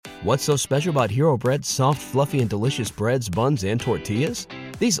What's so special about Hero Bread's soft, fluffy, and delicious breads, buns, and tortillas?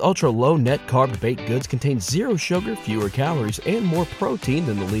 These ultra-low net-carb baked goods contain zero sugar, fewer calories, and more protein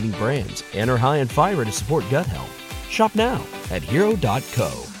than the leading brands, and are high in fiber to support gut health. Shop now at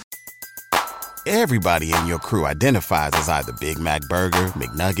Hero.co. Everybody in your crew identifies as either Big Mac Burger,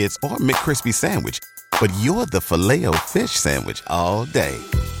 McNuggets, or McCrispy Sandwich. But you're the Filet-O-Fish Sandwich all day.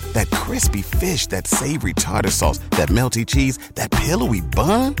 That crispy fish, that savory tartar sauce, that melty cheese, that pillowy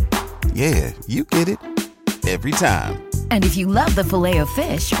bun. Yeah, you get it. Every time. And if you love the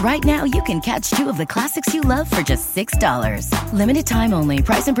Filet-O-Fish, right now you can catch two of the classics you love for just $6. Limited time only.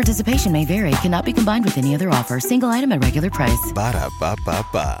 Price and participation may vary. Cannot be combined with any other offer. Single item at regular price.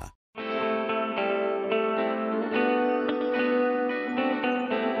 Ba-da-ba-ba-ba.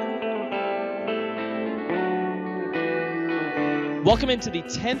 Welcome into the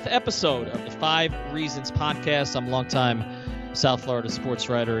 10th episode of the 5 Reasons podcast. I'm longtime South Florida sports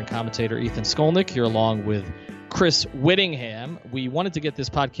writer and commentator Ethan Skolnick here along with Chris Whittingham. We wanted to get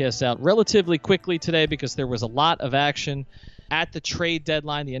this podcast out relatively quickly today because there was a lot of action at the trade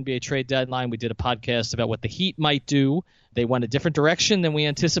deadline, the NBA trade deadline. We did a podcast about what the Heat might do. They went a different direction than we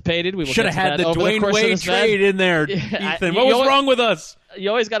anticipated. We should have had the Dwyane Wade trade in there, Ethan. What was wrong with us? You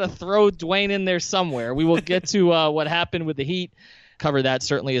always got to throw Dwyane in there somewhere. We will get to what happened with the Heat. Cover that.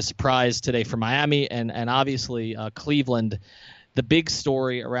 Certainly a surprise today for Miami and obviously Cleveland. The big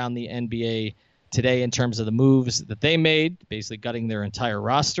story around the NBA today in terms of the moves that they made, basically gutting their entire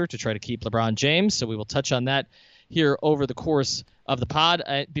roster to try to keep LeBron James. So we will touch on that here over the course of the pod.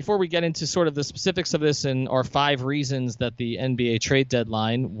 Before we get into sort of the specifics of this and our 5 reasons that the NBA trade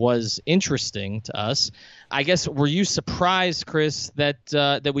deadline was interesting to us, I guess, were you surprised, Chris,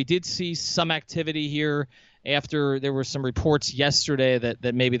 that we did see some activity here after there were some reports yesterday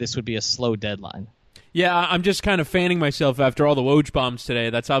that maybe this would be a slow deadline? Yeah, I'm just kind of fanning myself after all the Woj bombs today.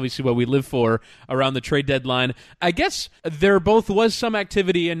 That's obviously what we live for around the trade deadline. I guess there both was some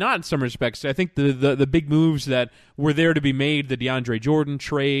activity and not in some respects. I think the big moves that were there to be made, the DeAndre Jordan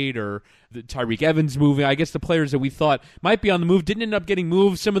trade or the Tyreek Evans moving, I guess the players that we thought might be on the move didn't end up getting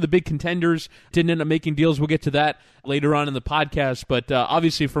moved. Some of the big contenders didn't end up making deals. We'll get to that later on in the podcast. But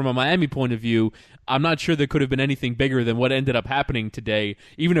obviously from a Miami point of view, I'm not sure there could have been anything bigger than what ended up happening today.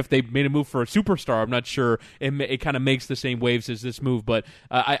 Even if they made a move for a superstar, I'm not sure it kind of makes the same waves as this move. But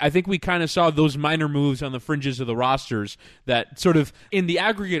I think we kind of saw those minor moves on the fringes of the rosters that sort of in the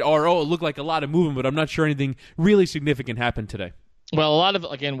aggregate it looked like a lot of movement, but I'm not sure anything really significant happened today. Well, a lot of,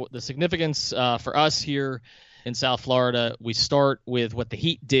 again, the significance for us here in South Florida, we start with what the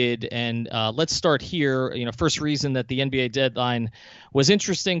Heat did, and let's start here. First reason that the NBA deadline was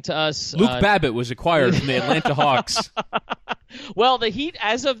interesting to us. Luke Babbitt was acquired from the Atlanta Hawks. Well, the Heat,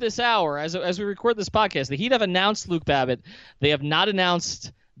 as of this hour, as we record this podcast, the Heat have announced Luke Babbitt. They have not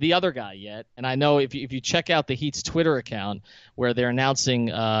announced the other guy yet, and I know if you check out the Heat's Twitter account where they're announcing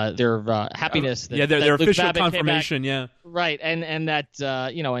their happiness, that, their Luke official Babbitt confirmation, right, and that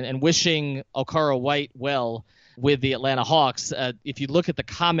and wishing Okara White well with the Atlanta Hawks. If you look at the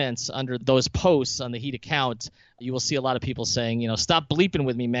comments under those posts on the Heat account, you will see a lot of people saying, stop bleeping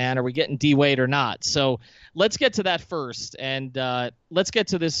with me, man. Are we getting D-Wade or not? So let's get to that first, and let's get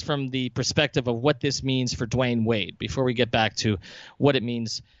to this from the perspective of what this means for Dwyane Wade before we get back to what it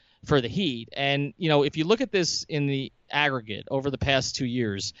means for the Heat. And, if you look at this in the aggregate over the past 2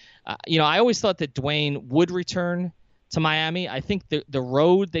 years, I always thought that Dwyane would return to Miami. I think the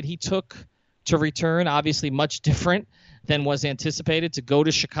road that he took to return, obviously much different than was anticipated, to go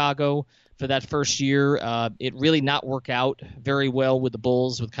to Chicago for that first year. It really not work out very well with the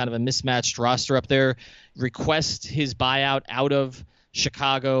Bulls, with kind of a mismatched roster up there. Request his buyout out of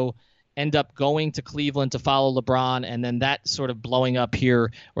Chicago, end up going to Cleveland to follow LeBron, and then that sort of blowing up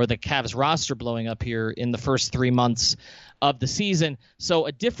here, or the Cavs roster blowing up here in the first 3 months of the season. So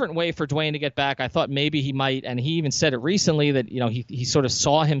a different way for Dwyane to get back. I thought maybe he might, and he even said it recently that he sort of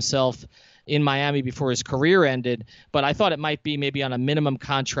saw himself in Miami before his career ended, but I thought it might be maybe on a minimum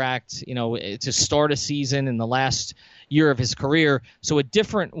contract, to start a season in the last year of his career. So a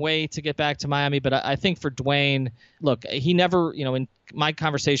different way to get back to Miami. But I think for Dwyane, look, he never, in my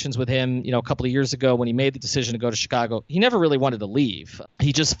conversations with him, a couple of years ago when he made the decision to go to Chicago, he never really wanted to leave.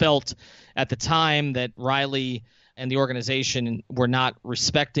 He just felt at the time that Riley and the organization were not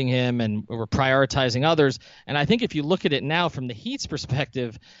respecting him and were prioritizing others. And I think if you look at it now from the Heat's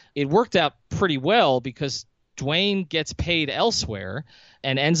perspective, it worked out pretty well because Dwyane gets paid elsewhere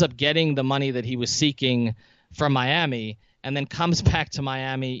and ends up getting the money that he was seeking from Miami, and then comes back to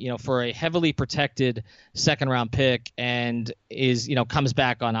Miami, for a heavily protected second-round pick, and is, comes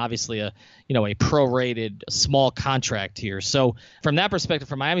back on obviously a a prorated small contract here. So from that perspective,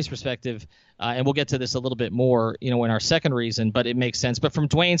 from Miami's perspective, and we'll get to this a little bit more, in our second reason, but it makes sense. But from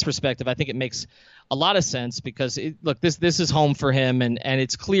Dwyane's perspective, I think it makes a lot of sense because, this is home for him, and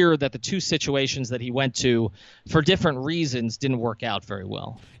it's clear that the two situations that he went to for different reasons didn't work out very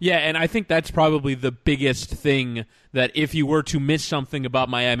well. Yeah, and I think that's probably the biggest thing, that if you were to miss something about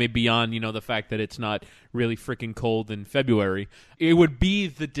Miami beyond, the fact that it's not really freaking cold in February, it would be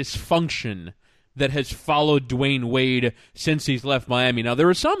the dysfunction that has followed Dwyane Wade since he's left Miami. Now, there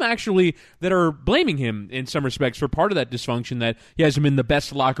are some actually that are blaming him in some respects for part of that dysfunction, that he hasn't been the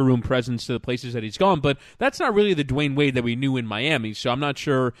best locker room presence to the places that he's gone, but that's not really the Dwyane Wade that we knew in Miami, so I'm not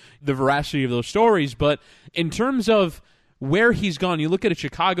sure the veracity of those stories. But in terms of where he's gone, you look at a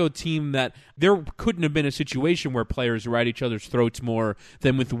Chicago team that there couldn't have been a situation where players were at each other's throats more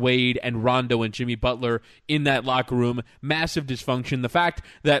than with Wade and Rondo and Jimmy Butler in that locker room. Massive dysfunction. The fact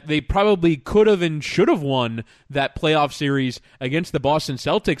that they probably could have and should have won that playoff series against the Boston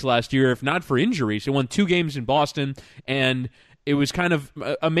Celtics last year, if not for injuries. They won 2 games in Boston, and it was kind of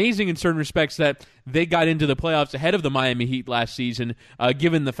amazing in certain respects that they got into the playoffs ahead of the Miami Heat last season,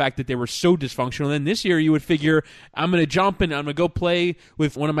 given the fact that they were so dysfunctional. And then this year you would figure, I'm going to jump and I'm going to go play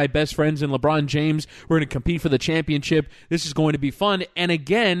with one of my best friends in LeBron James. We're going to compete for the championship. This is going to be fun. And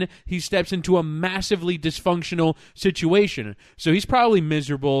again, he steps into a massively dysfunctional situation. So he's probably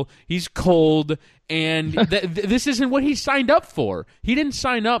miserable. He's cold. And this isn't what he signed up for. He didn't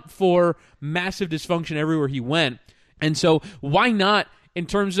sign up for massive dysfunction everywhere he went. And so why not, in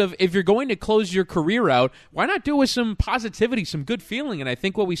terms of if you're going to close your career out, why not do it with some positivity, some good feeling? And I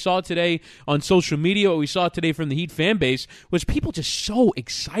think what we saw today on social media, what we saw today from the Heat fan base, was people just so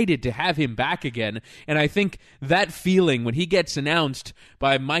excited to have him back again. And I think that feeling when he gets announced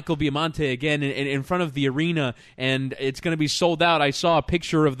by Michael Biamonte again in front of the arena, and it's going to be sold out. I saw a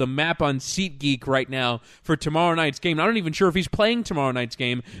picture of the map on SeatGeek right now for tomorrow night's game. I'm not even sure if he's playing tomorrow night's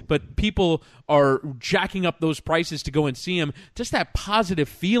game, but people are jacking up those prices to go and see him. Just that positive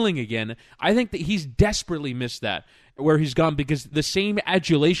feeling again. I think that he's desperately missed that where he's gone, because the same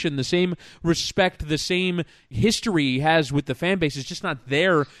adulation, the same respect, the same history he has with the fan base is just not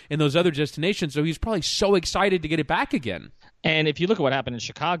there in those other destinations. So he's probably so excited to get it back again. And if you look at what happened in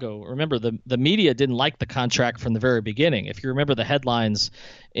Chicago, remember the media didn't like the contract from the very beginning. If you remember the headlines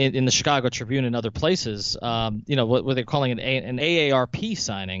in the Chicago Tribune and other places, what they're calling an AARP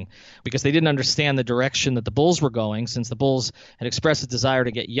signing, because they didn't understand the direction that the Bulls were going, since the Bulls had expressed a desire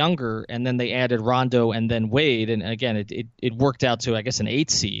to get younger, and then they added Rondo and then Wade. And again, it worked out to, I guess, an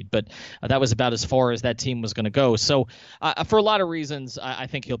 8 seed, but that was about as far as that team was going to go. So for a lot of reasons, I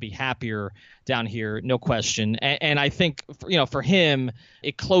think he'll be happier down here, no question. And I think, for him,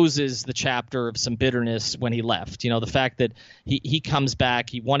 it closes the chapter of some bitterness when he left. The fact that he comes back,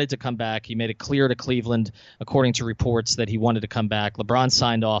 he wanted to come back. He made it clear to Cleveland, according to reports, that he wanted to come back. LeBron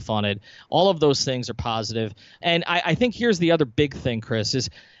signed off on it. All of those things are positive. And I think here's the other big thing, Chris,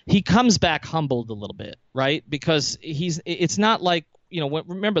 is he comes back humbled a little bit, right? Because it's not like,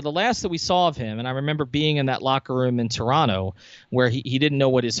 remember the last that we saw of him, and I remember being in that locker room in Toronto where he didn't know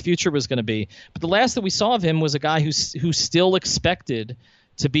what his future was going to be. But the last that we saw of him was a guy who still expected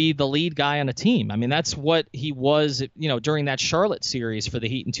to be the lead guy on a team. I mean, that's what he was, during that Charlotte series for the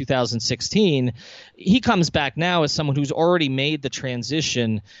Heat in 2016. He comes back now as someone who's already made the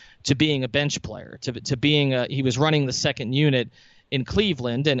transition to being a bench player, to being he was running the second unit in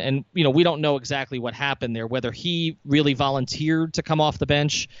Cleveland, and we don't know exactly what happened there, whether he really volunteered to come off the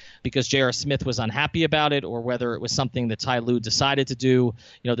bench because J.R. Smith was unhappy about it, or whether it was something that Ty Lue decided to do.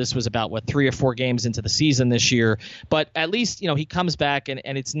 This was about 3 or 4 games into the season this year, but at least he comes back, and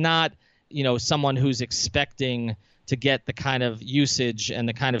it's not someone who's expecting to get the kind of usage and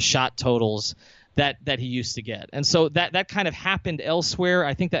the kind of shot totals that he used to get. And so that kind of happened elsewhere.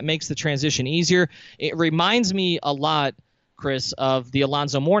 I think that makes the transition easier. It reminds me a lot, Chris, of the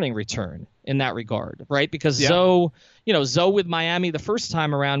Alonzo Mourning return in that regard, right? Because Zoe with Miami the first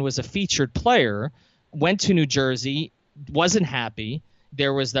time around was a featured player, went to New Jersey, wasn't happy.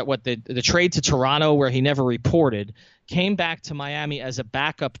 There was the trade to Toronto where he never reported, came back to Miami as a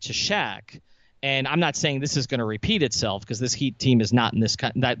backup to Shaq. And I'm not saying this is going to repeat itself, because this Heat team is not in this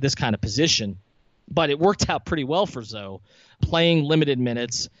kind of position, but it worked out pretty well for Zoe, playing limited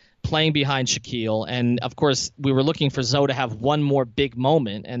minutes, playing behind Shaquille. And, of course, we were looking for Zoe to have one more big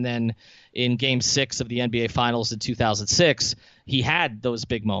moment. And then in Game 6 of the NBA Finals in 2006, he had those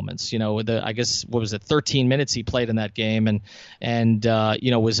big moments. I guess, what was it, 13 minutes he played in that game, and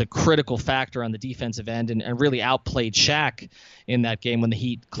was a critical factor on the defensive end, and really outplayed Shaq in that game when the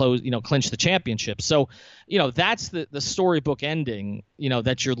Heat clinched the championship. So, that's the storybook ending,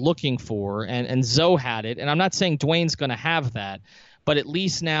 that you're looking for, and Zoe had it. And I'm not saying Dwyane's going to have that, but at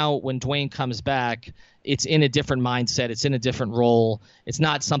least now when Dwyane comes back, it's in a different mindset. It's in a different role. It's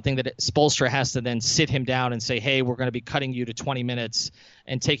not something that Spoelstra has to then sit him down and say, hey, we're going to be cutting you to 20 minutes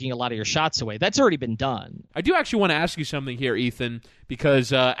and taking a lot of your shots away. That's already been done. I do actually want to ask you something here, Ethan,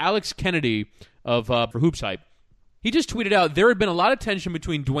 because Alex Kennedy of for Hoops Hype, he just tweeted out there had been a lot of tension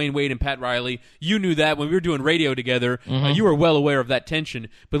between Dwyane Wade and Pat Riley. You knew that when we were doing radio together. You were well aware of that tension.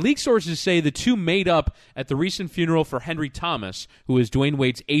 But league sources say the two made up at the recent funeral for Henry Thomas, who is Dwyane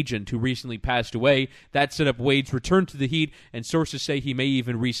Wade's agent, who recently passed away. That set up Wade's return to the Heat, and sources say he may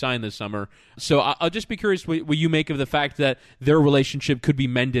even re-sign this summer. So I'll just be curious what you make of the fact that their relationship could be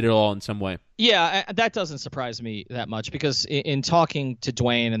mended at all in some way. Yeah, that doesn't surprise me that much, because in talking to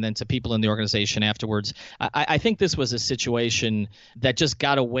Dwyane and then to people in the organization afterwards, I think this was a situation that just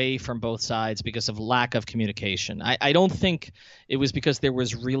got away from both sides because of lack of communication. I don't think it was because there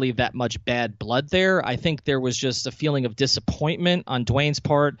was really that much bad blood there. I think there was just a feeling of disappointment on Dwyane's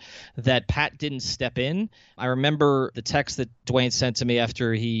part that Pat didn't step in. I remember the text that Dwyane sent to me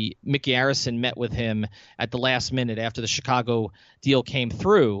after Mickey Arison met with him at the last minute after the Chicago deal came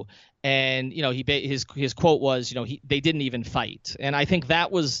through. And his quote was, they didn't even fight, and I think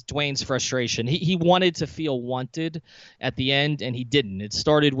that was Dwyane's frustration. He wanted to feel wanted at the end, and he didn't. It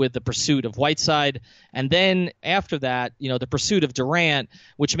started with the pursuit of Whiteside, and then after that, the pursuit of Durant,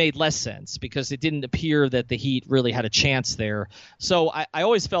 which made less sense because it didn't appear that the Heat really had a chance there. So I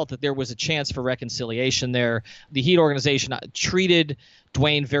always felt that there was a chance for reconciliation there. The Heat organization treated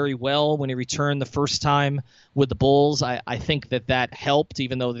Dwyane very well when he returned the first time with the Bulls. I think that helped,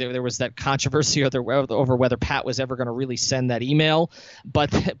 even though there was that controversy over whether Pat was ever going to really send that email.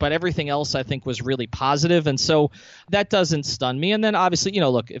 But everything else, I think, was really positive, and so that doesn't stun me. And then obviously,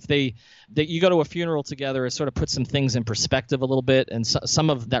 look, if you go to a funeral together, it sort of puts some things in perspective a little bit, and some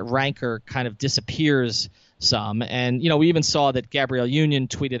of that rancor kind of disappears some. And we even saw that Gabrielle Union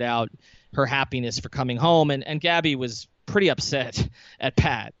tweeted out her happiness for coming home, and Gabby was pretty upset at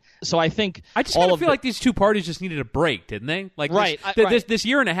Pat. So I think I just kind of feel like these two parties just needed a break, didn't they? Like right. This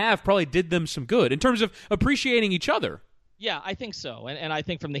year and a half probably did them some good in terms of appreciating each other. Yeah, I think so. And I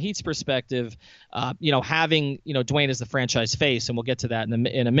think from the Heat's perspective, having, Dwyane as the franchise face, and we'll get to that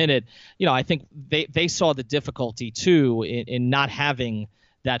in a minute, I think they saw the difficulty too in not having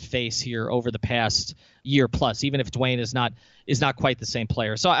that face here over the past year plus, even if Dwyane is not quite the same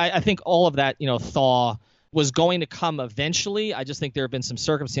player. So I think all of that, thaw was going to come eventually. I just think there have been some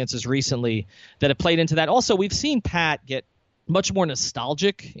circumstances recently that have played into that. Also, we've seen Pat get much more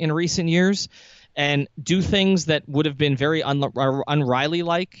nostalgic in recent years and do things that would have been very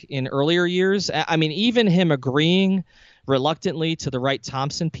un-Riley-like in earlier years. I mean, even him agreeing reluctantly to the Wright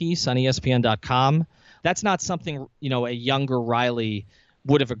Thompson piece on ESPN.com, that's not something, a younger Riley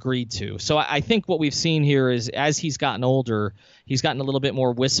would have agreed to. So I think what we've seen here is as he's gotten older, he's gotten a little bit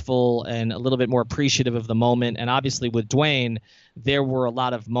more wistful and a little bit more appreciative of the moment. And obviously with Dwyane, there were a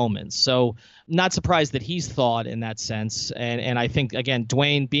lot of moments. So not surprised that he's thawed in that sense. And I think, again,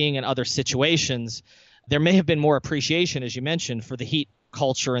 Dwyane being in other situations, there may have been more appreciation, as you mentioned, for the Heat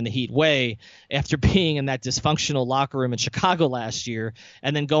culture and the Heat way after being in that dysfunctional locker room in Chicago last year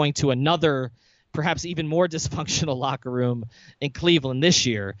and then going to another perhaps even more dysfunctional locker room in Cleveland this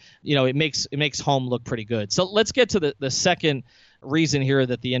year. It makes home look pretty good. So let's get to the second reason here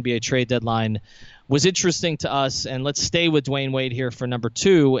that the NBA trade deadline was interesting to us, and let's stay with Dwyane Wade here for number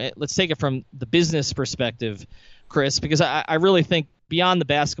two. Let's take it from the business perspective, Chris, because I really think beyond the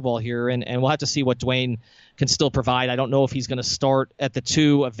basketball here, and we'll have to see what Dwyane can still provide. I don't know if he's going to start at the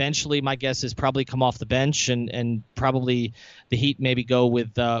two. Eventually, my guess is probably come off the bench, and probably the Heat maybe go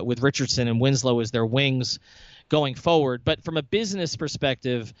with Richardson and Winslow as their wings going forward. But from a business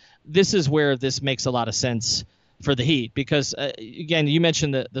perspective, this is where this makes a lot of sense for the Heat because, again, you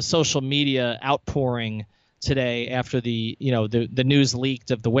mentioned the social media outpouring today after the news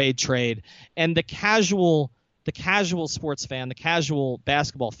leaked of the Wade trade, and the casual sports fan, the casual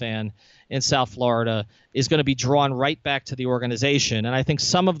basketball fan in South Florida is going to be drawn right back to the organization. And I think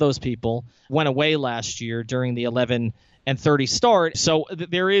some of those people went away last year during the 11-30 start. So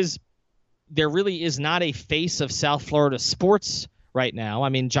there really is not a face of South Florida sports right now. I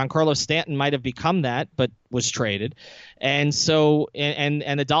mean, Giancarlo Stanton might have become that, but was traded. And so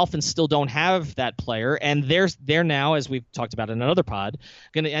and the Dolphins still don't have that player, and they're now, as we've talked about in another pod,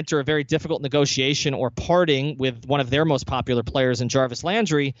 going to enter a very difficult negotiation or parting with one of their most popular players in Jarvis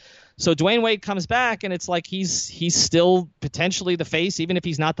Landry. So Dwyane Wade comes back, and it's like he's still potentially the face, even if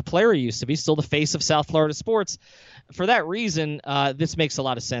he's not the player he used to be, still the face of South Florida sports. For that reason, this makes a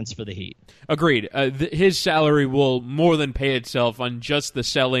lot of sense for the Heat. Agreed. His salary will more than pay itself on just the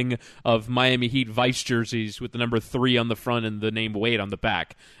selling of Miami Heat Vice jerseys with the number 3 on the front and the name Wade on the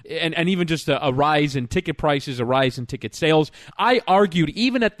back. And even just a rise in ticket prices, a rise in ticket sales. I argued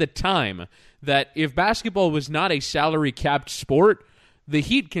even at the time that if basketball was not a salary-capped sport, the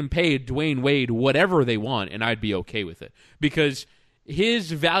Heat can pay Dwyane Wade whatever they want, and I'd be okay with it. Because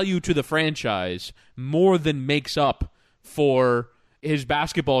his value to the franchise more than makes up for his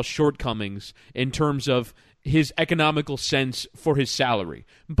basketball shortcomings in terms of his economical sense for his salary.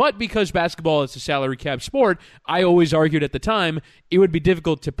 But because basketball is a salary cap sport, I always argued at the time it would be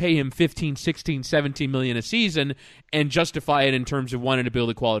difficult to pay him 15, 16, 17 million a season and justify it in terms of wanting to build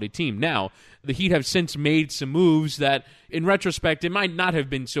a quality team. Now, the Heat have since made some moves that, in retrospect, it might not have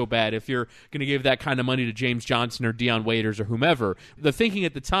been so bad if you're going to give that kind of money to James Johnson or Dion Waiters or whomever. The thinking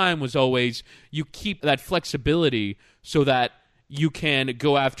at the time was always you keep that flexibility so that you can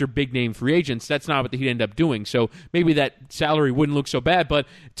go after big-name free agents. That's not what the Heat end up doing. So maybe that salary wouldn't look so bad. But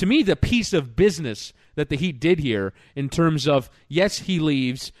to me, the piece of business that the Heat did here in terms of, yes, he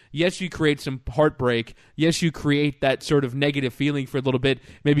leaves, yes, you create some heartbreak, yes, you create that sort of negative feeling for a little bit,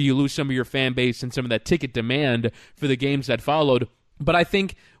 maybe you lose some of your fan base and some of that ticket demand for the games that followed. But I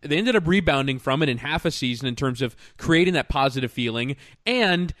think they ended up rebounding from it in half a season in terms of creating that positive feeling,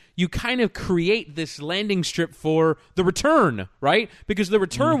 and you kind of create this landing strip for the return, right? Because the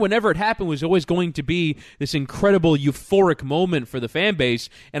return, whenever it happened, was always going to be this incredible euphoric moment for the fan base,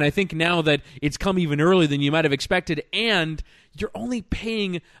 and I think now that it's come even earlier than you might have expected, and you're only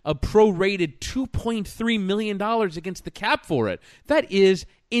paying a prorated $2.3 million against the cap for it. That is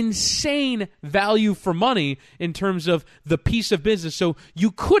insane value for money in terms of the piece of business. So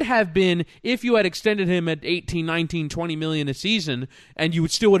you could have been, if you had extended him at 18, 19, 20 million a season, and you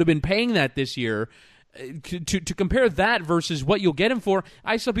still would have been paying that this year. To compare that versus what you'll get him for,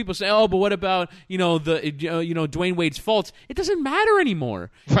 I saw people say, "Oh, but what about Dwyane Wade's faults?" It doesn't matter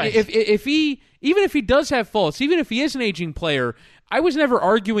anymore. Right. If he, even if he does have faults, even if he is an aging player, I was never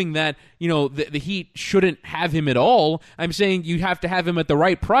arguing that the Heat shouldn't have him at all. I'm saying you have to have him at the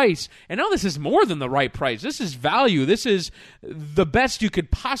right price. And now this is more than the right price. This is value. This is the best you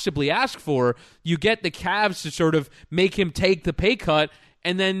could possibly ask for. You get the Cavs to sort of make him take the pay cut,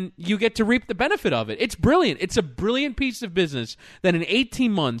 and then you get to reap the benefit of it. It's brilliant. It's a brilliant piece of business that in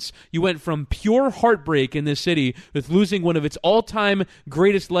 18 months, you went from pure heartbreak in this city with losing one of its all-time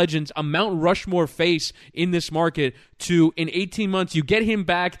greatest legends, a Mount Rushmore face in this market, to in 18 months, you get him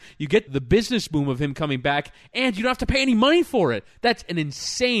back, you get the business boom of him coming back, and you don't have to pay any money for it. That's an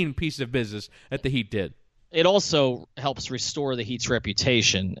insane piece of business that the Heat did. It also helps restore the Heat's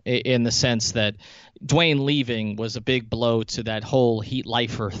reputation in the sense that Dwyane leaving was a big blow to that whole Heat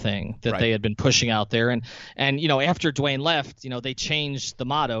lifer thing that they had been pushing out there. And after Dwyane left, they changed the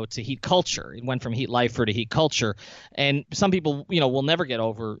motto to Heat culture. It went from Heat lifer to Heat culture. And some people, will never get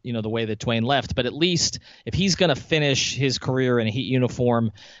over, the way that Dwyane left. But at least if he's going to finish his career in a Heat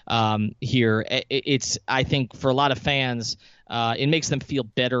uniform here, it's, I think, for a lot of fans, it makes them feel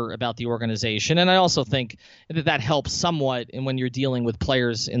better about the organization. And I also think that helps somewhat when you're dealing with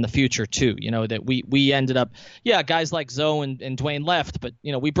players in the future too, that we ended up, guys like Zoe and Dwyane left, but,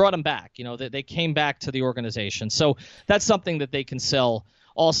 we brought them back, they came back to the organization. So that's something that they can sell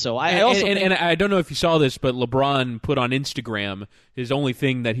also. I don't know if you saw this, but LeBron put on Instagram his only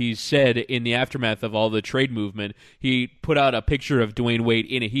thing that he said in the aftermath of all the trade movement. He put out a picture of Dwyane Wade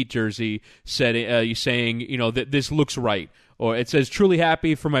in a Heat jersey, saying, that this looks right. Or it says, "Truly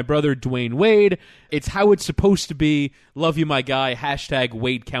happy for my brother Dwyane Wade. It's how it's supposed to be. Love you, my guy. #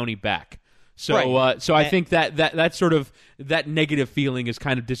 Wade County back." So, I think that sort of that negative feeling is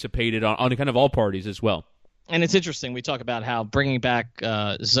kind of dissipated on kind of all parties as well. And it's interesting. We talk about how bringing back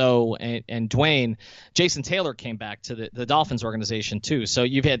Zoe and Dwyane, Jason Taylor came back to the Dolphins organization too. So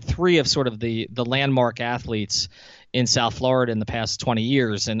you've had 3 of sort of the landmark athletes in South Florida in the past 20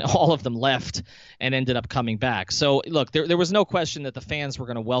 years, and all of them left and ended up coming back. So, look, there was no question that the fans were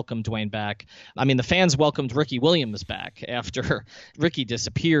going to welcome Dwyane back. I mean, the fans welcomed Ricky Williams back after Ricky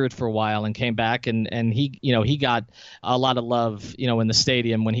disappeared for a while and came back, and he got a lot of love, in the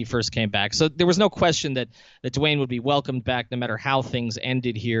stadium when he first came back. So there was no question that Dwyane would be welcomed back no matter how things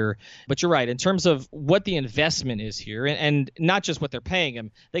ended here. But you're right, in terms of what the investment is here, and not just what they're paying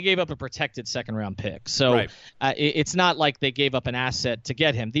him, they gave up a protected second-round pick. So it's not like they gave up an asset to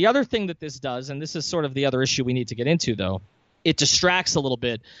get him. The other thing that this does, and this is sort of the other issue we need to get into, though, it distracts a little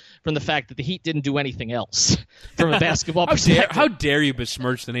bit from the fact that the Heat didn't do anything else from a basketball perspective. How dare you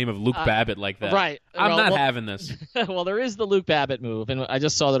besmirch the name of Luke Babbitt like that? Right. I'm not having this. Well, there is the Luke Babbitt move, and I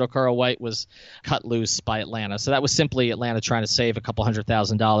just saw that Okaro White was cut loose by Atlanta. So that was simply Atlanta trying to save a couple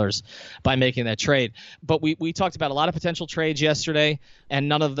 $100,000 by making that trade. But we talked about a lot of potential trades yesterday, and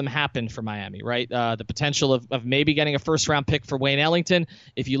none of them happened for Miami, right? The potential of maybe getting a first-round pick for Wayne Ellington.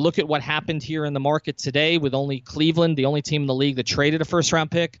 If you look at what happened here in the market today with only Cleveland, the only team in the league that traded a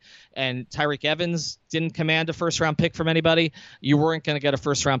first-round pick, and Tyreek Evans didn't command a first-round pick from anybody, you weren't going to get a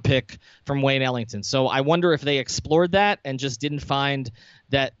first-round pick from Wayne Ellington. So I wonder if they explored that and just didn't find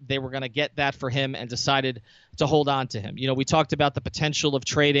that they were going to get that for him and decided to hold on to him. We talked about the potential of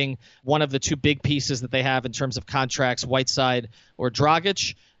trading one of the two big pieces that they have in terms of contracts, Whiteside or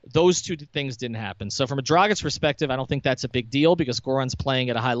Dragic. Those two things didn't happen. So from a Dragic perspective, I don't think that's a big deal because Goran's playing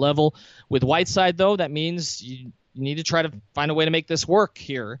at a high level. With Whiteside, though, that means you need to try to find a way to make this work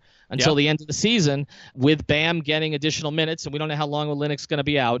here until the end of the season with Bam getting additional minutes. And we don't know how long Olynyk's going to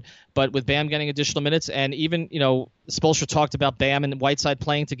be out, but with Bam getting additional minutes, and even, Spoelstra talked about Bam and Whiteside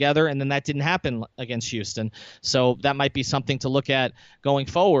playing together, and then that didn't happen against Houston. So that might be something to look at going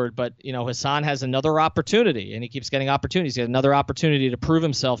forward. But, Hassan has another opportunity, and he keeps getting opportunities. He has another opportunity to prove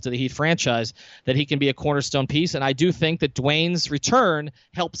himself to the Heat franchise that he can be a cornerstone piece. And I do think that Dwyane's return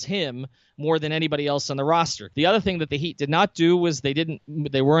helps him more than anybody else on the roster. The other thing that the Heat did not do was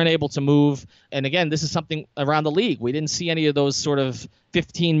they weren't able to move. And again, this is something around the league. We didn't see any of those sort of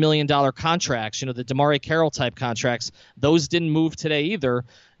 $15 million contracts, the DeMarie Carroll type contracts. Those didn't move today either.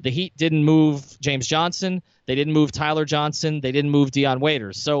 The Heat didn't move James Johnson. They didn't move Tyler Johnson. They didn't move Dion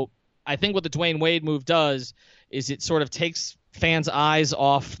Waiters. So I think what the Dwyane Wade move does is it sort of takes fans' eyes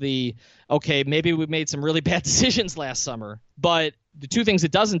off okay, maybe we made some really bad decisions last summer. But the two things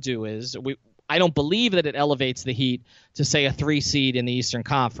it doesn't do is I don't believe that it elevates the Heat to, say, a 3 seed in the Eastern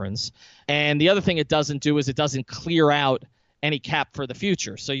Conference. And the other thing it doesn't do is it doesn't clear out any cap for the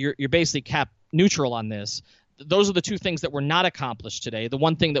future. So you're basically cap neutral on this. Those are the two things that were not accomplished today. The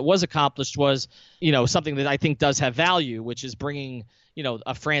one thing that was accomplished was, something that I think does have value, which is bringing,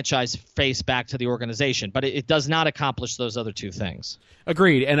 a franchise face back to the organization. But it does not accomplish those other two things.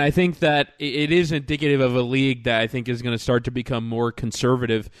 Agreed. And I think that it is indicative of a league that I think is going to start to become more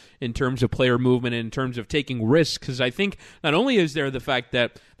conservative in terms of player movement and in terms of taking risks. Because I think not only is there the fact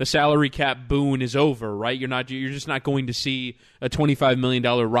that the salary cap boon is over, right? You're just not going to see a $25 million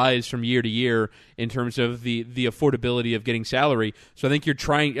rise from year to year in terms of the affordability of getting salary. So I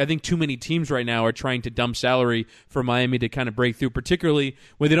think too many teams right now are trying to dump salary for Miami to kind of break through, particularly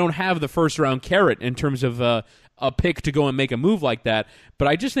when they don't have the first round carrot in terms of a pick to go and make a move like that. But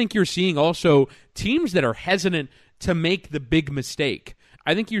I just think you're seeing also teams that are hesitant to make the big mistake.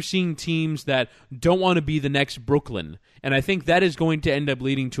 I think you're seeing teams that don't want to be the next Brooklyn. And I think that is going to end up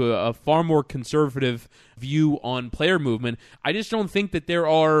leading to a far more conservative view on player movement. I just don't think that there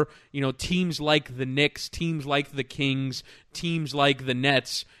are, teams like the Knicks, teams like the Kings, teams like the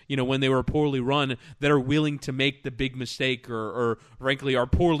Nets, when they were poorly run, that are willing to make the big mistake or frankly are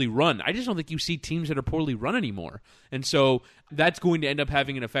poorly run. I just don't think you see teams that are poorly run anymore. And so that's going to end up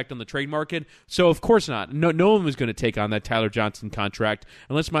having an effect on the trade market. So of course not. No one was going to take on that Tyler Johnson contract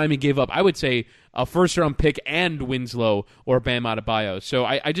unless Miami gave up, I would say, a first-round pick and Winslow or Bam Adebayo. So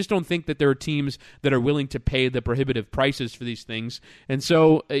I just don't think that there are teams that are willing to pay the prohibitive prices for these things. And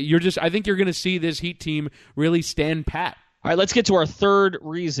so I think you're going to see this Heat team really stand pat. All right, let's get to our third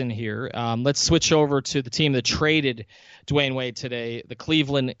reason here. Let's switch over to the team that traded Dwyane Wade today, the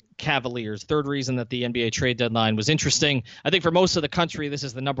Cleveland Cavaliers. Third reason that the NBA trade deadline was interesting. I think for most of the country, this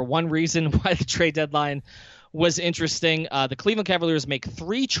is the number one reason why the trade deadline was interesting. The Cleveland Cavaliers make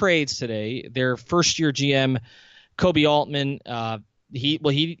 3 trades today. Their first-year GM, Kobe Altman,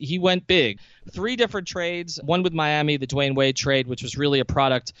 he went big. 3 different trades, one with Miami, the Dwyane Wade trade, which was really a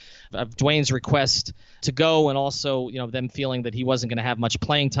product of Dwyane's request to go, and also them feeling that he wasn't going to have much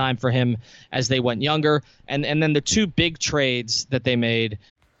playing time for him as they went younger. And then the 2 big trades that they made.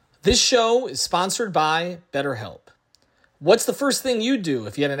 This show is sponsored by BetterHelp. What's the first thing you'd do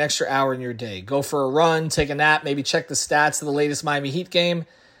if you had an extra hour in your day? Go for a run, take a nap, maybe check the stats of the latest Miami Heat game?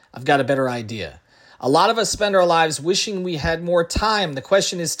 I've got a better idea. A lot of us spend our lives wishing we had more time. The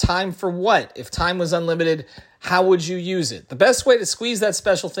question is, time for what? If time was unlimited, how would you use it? The best way to squeeze that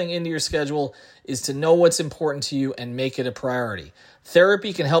special thing into your schedule is to know what's important to you and make it a priority.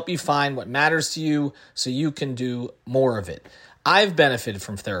 Therapy can help you find what matters to you so you can do more of it. I've benefited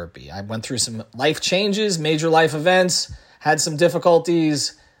from therapy. I went through some life changes, major life events, had some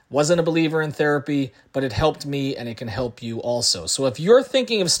difficulties, Wasn't a believer in therapy, but it helped me and it can help you also. So if you're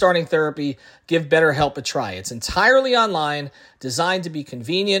thinking of starting therapy, give BetterHelp a try. It's entirely online, designed to be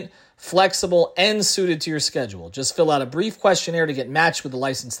convenient, flexible, and suited to your schedule. Just fill out a brief questionnaire to get matched with a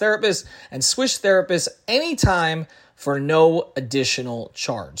licensed therapist and switch therapists anytime for no additional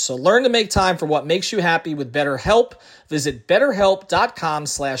charge. So learn to make time for what makes you happy with BetterHelp. Visit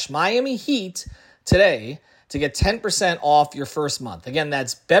betterhelp.com/Miami Heat today to get 10% off your first month. Again,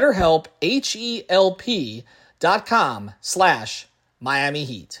 that's BetterHelp, HELP.com/Miami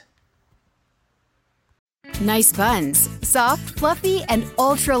Heat. Nice buns, soft, fluffy, and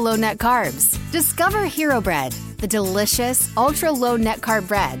ultra-low net carbs. Discover Hero Bread, the delicious, ultra-low net carb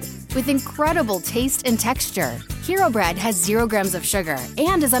bread with incredible taste and texture. Hero Bread has 0 grams of sugar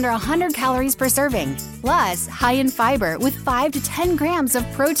and is under 100 calories per serving. Plus, high in fiber with 5 to 10 grams of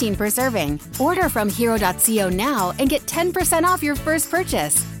protein per serving. Order from hero.co now and get 10% off your first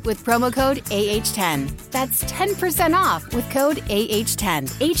purchase with promo code AH10. That's 10% off with code AH10.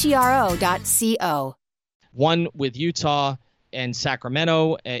 HERO.co. One with Utah and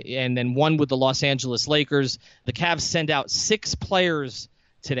Sacramento, and then one with the Los Angeles Lakers. The Cavs send out 6 players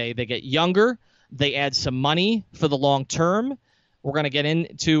today. They get younger. They add some money for the long term. We're going to get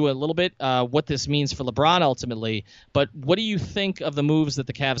into a little bit what this means for LeBron ultimately. But what do you think of the moves that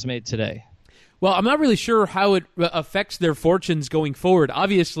the Cavs made today? Well, I'm not really sure how it affects their fortunes going forward.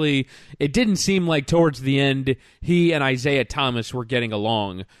 Obviously, it didn't seem like towards the end he and Isaiah Thomas were getting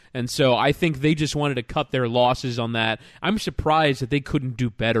along. And so I think they just wanted to cut their losses on that. I'm surprised that they couldn't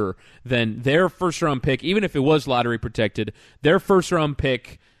do better than their first-round pick, even if it was lottery protected. Their first-round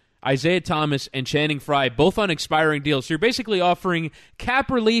pick, Isaiah Thomas and Channing Frye, both on expiring deals. So you're basically offering cap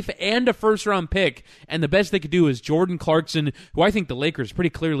relief and a first-round pick, and the best they could do is Jordan Clarkson, who I think the Lakers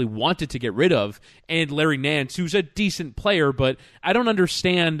pretty clearly wanted to get rid of, and Larry Nance, who's a decent player, but I don't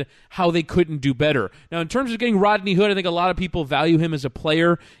understand how they couldn't do better. Now, in terms of getting Rodney Hood, I think a lot of people value him as a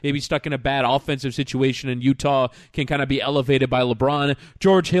player, maybe stuck in a bad offensive situation in Utah, can kind of be elevated by LeBron.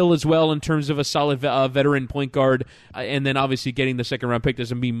 George Hill as well in terms of a solid veteran point guard, and then obviously getting the second-round pick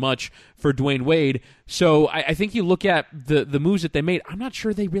doesn't mean much for Dwyane Wade. So I think you look at the moves that they made, I'm not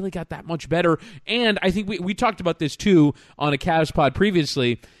sure they really got that much better. And I think we talked about this too on a Cavs pod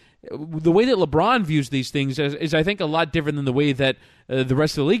previously. The way that LeBron views these things is I think, a lot different than the way that the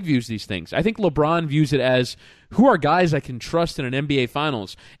rest of the league views these things. I think LeBron views it as, who are guys I can trust in an NBA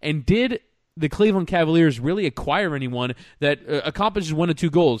Finals? And did the Cleveland Cavaliers really acquire anyone that accomplishes 1 of 2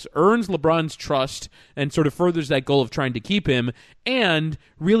 goals, earns LeBron's trust and sort of furthers that goal of trying to keep him, and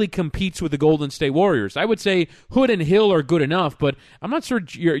really competes with the Golden State Warriors? I would say Hood and Hill are good enough, but I'm not sure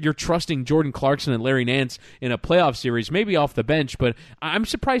you're trusting Jordan Clarkson and Larry Nance in a playoff series, maybe off the bench, but I'm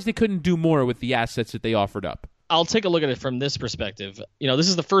surprised they couldn't do more with the assets that they offered up. I'll take a look at it from this perspective. This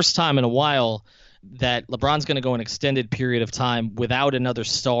is the first time in a while that LeBron's going to go an extended period of time without another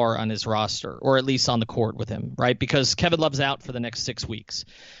star on his roster, or at least on the court with him, right? Because Kevin Love's out for the next 6 weeks,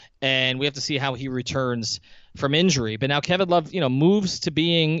 and we have to see how he returns from injury. But now Kevin Love, moves to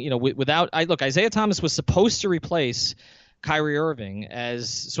being, Isaiah Thomas was supposed to replace Kyrie Irving as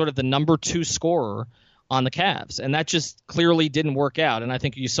sort of the number 2 scorer on the Cavs, and that just clearly didn't work out. And I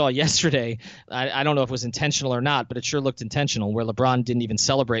think you saw yesterday, I don't know if it was intentional or not, but it sure looked intentional, where LeBron didn't even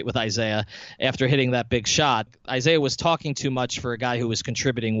celebrate with Isaiah after hitting that big shot. Isaiah was talking too much for a guy who was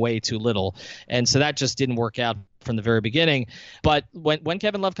contributing way too little, and so that just didn't work out from the very beginning. But when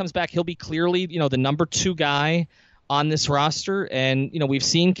Kevin Love comes back, he'll be clearly, the number 2 guy on this roster. And, we've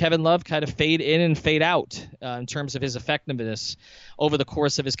seen Kevin Love kind of fade in and fade out in terms of his effectiveness over the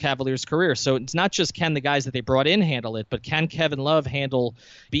course of his Cavaliers career. So it's not just can the guys that they brought in handle it, but can Kevin Love handle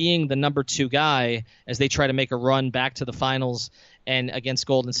being the number 2 guy as they try to make a run back to the finals and against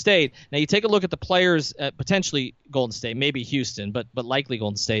Golden State. Now you take a look at the players, potentially Golden State, maybe Houston, but likely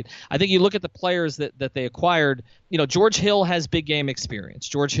Golden State. I think you look at the players that they acquired. George Hill has big game experience.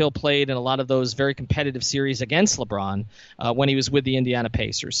 George Hill played in a lot of those very competitive series against LeBron when he was with the Indiana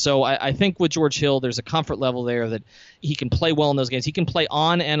Pacers. So I think with George Hill, there's a comfort level there that he can play well in those games. He can play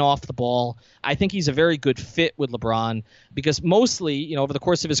on and off the ball. I think he's a very good fit with LeBron because mostly, over the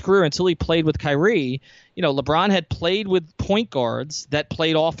course of his career until he played with Kyrie, LeBron had played with point guards that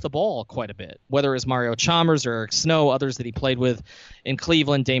played off the ball quite a bit, whether it was Mario Chalmers or Eric Snow, others that he played with in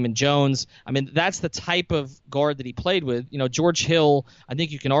Cleveland, Damon Jones. I mean, that's the type of guard that he played with. George Hill, I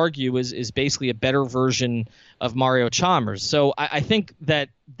think you can argue, is basically a better version of Mario Chalmers. So I think that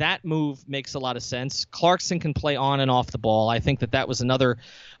move makes a lot of sense. Clarkson can play on and off the ball. I think that was another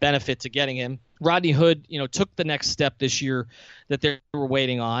benefit to getting him. Rodney Hood, took the next step this year that they were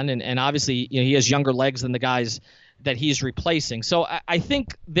waiting on, and obviously, he has younger legs than the guys that he's replacing. So I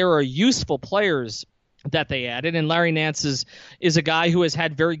think there are useful players that they added, and Larry Nance is a guy who has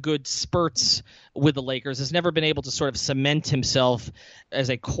had very good spurts with the Lakers, has never been able to sort of cement himself as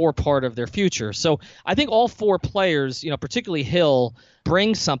a core part of their future. So I think all four players, particularly Hill,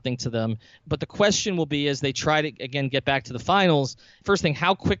 bring something to them. But the question will be, as they try to, again, get back to the finals, first thing,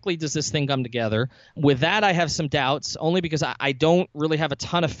 how quickly does this thing come together? With that, I have some doubts, only because I don't really have a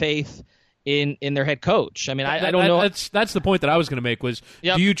ton of faith in their head coach. I mean, I don't know. That's the point that I was going to make was,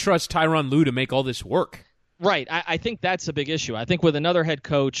 Yep. Do you trust Tyronn Lue to make all this work? Right. I think that's a big issue. I think with another head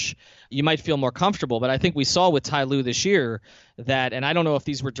coach, you might feel more comfortable. But I think we saw with Ty Lue this year that, and I don't know if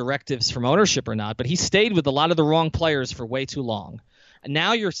these were directives from ownership or not, but he stayed with a lot of the wrong players for way too long. And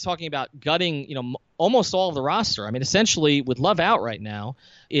now you're talking about gutting, almost all of the roster. I mean, essentially, with Love out right now,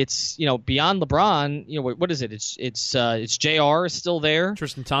 it's beyond LeBron. What is it? It's JR is still there.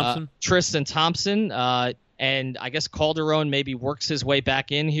 Tristan Thompson. And I guess Calderon maybe works his way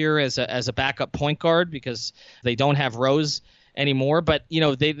back in here as a backup point guard because they don't have Rose anymore. But they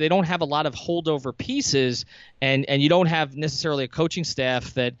don't have a lot of holdover pieces, and you don't have necessarily a coaching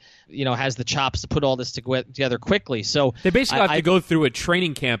staff that has the chops to put all this together quickly. So they basically have to go through a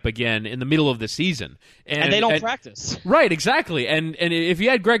training camp again in the middle of the season, and they don't practice. Right, exactly. And if you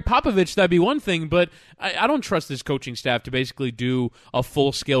had Greg Popovich, that'd be one thing. But I don't trust this coaching staff to basically do a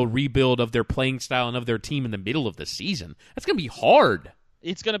full scale rebuild of their playing style and of their team in the middle of the season. That's going to be hard.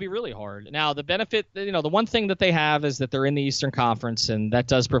 It's going to be really hard. Now, the benefit, the one thing that they have is that they're in the Eastern Conference, and that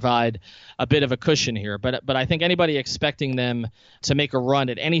does provide a bit of a cushion here. But I think anybody expecting them to make a run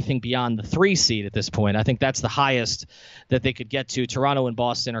at anything beyond the 3 seed at this point, I think that's the highest that they could get to. Toronto and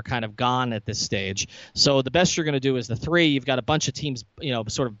Boston are kind of gone at this stage. So the best you're going to do is the 3. You've got a bunch of teams,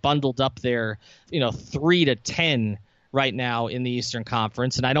 sort of bundled up there, 3 to 10 right now in the Eastern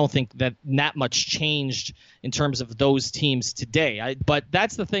Conference, and I don't think that much changed in terms of those teams today. But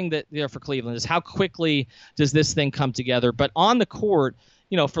that's the thing that for Cleveland is how quickly does this thing come together. But on the court,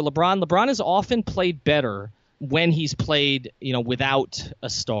 for LeBron has often played better when he's played, without a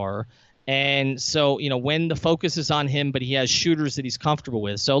star. And so, when the focus is on him, but he has shooters that he's comfortable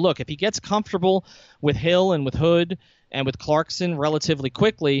with. So look, if he gets comfortable with Hill and with Hood and with Clarkson relatively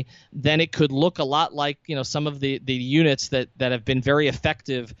quickly, then it could look a lot like, some of the units that have been very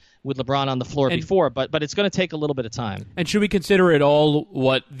effective with LeBron on the floor before. But it's going to take a little bit of time. And should we consider at all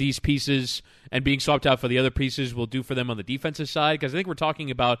what these pieces and being swapped out for the other pieces will do for them on the defensive side? Because I think we're talking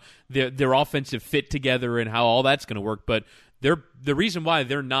about their offensive fit together and how all that's going to work. But the reason why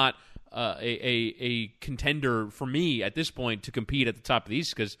they're not a contender for me at this point to compete at the top of the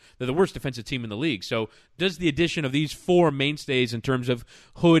East because they're the worst defensive team in the league. So does the addition of these 4 mainstays in terms of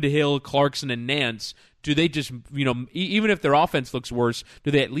Hood, Hill, Clarkson, and Nance, do they just, even if their offense looks worse,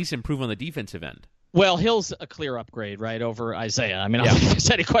 do they at least improve on the defensive end? Well, Hill's a clear upgrade, right, over Isaiah. I mean, I don't think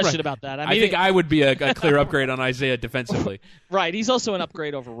there's any question about that. I think I would be a clear upgrade on Isaiah defensively. Right. He's also an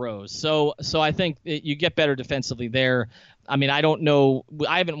upgrade over Rose. So I think you get better defensively there. I mean, I don't know.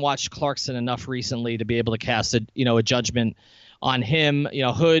 I haven't watched Clarkson enough recently to be able to cast a judgment on him.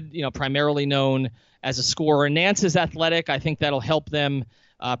 Hood, primarily known as a scorer. Nance is athletic. I think that'll help them,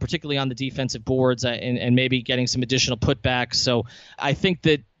 particularly on the defensive boards and maybe getting some additional putbacks. So I think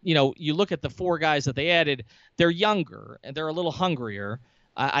that, you look at the 4 guys that they added, they're younger and they're a little hungrier.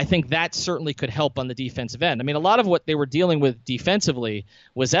 I think that certainly could help on the defensive end. I mean, a lot of what they were dealing with defensively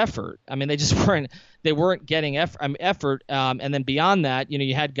was effort. I mean, they just weren't getting effort. And then beyond that,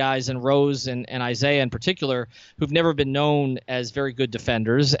 you had guys in Rose and Isaiah in particular who've never been known as very good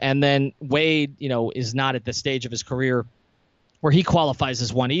defenders. And then Wade, is not at the stage of his career where he qualifies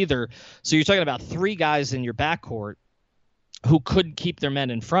as one either. So you're talking about 3 guys in your backcourt who couldn't keep their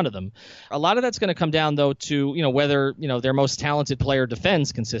men in front of them. A lot of that's going to come down, though, to whether their most talented player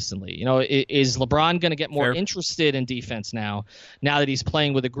defends consistently. Is LeBron going to get more interested in defense now that he's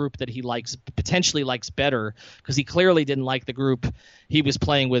playing with a group that he potentially likes better, because he clearly didn't like the group he was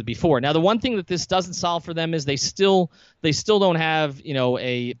playing with before. Now, the one thing that this doesn't solve for them is they still don't have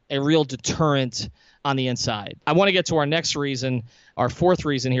a real deterrent on the inside. I want to get to our next reason, our 4th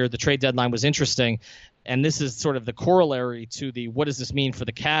reason here. The trade deadline was interesting. And this is sort of the corollary to the what does this mean for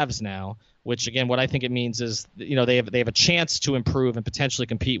the Cavs now, which, again, what I think it means is, they have a chance to improve and potentially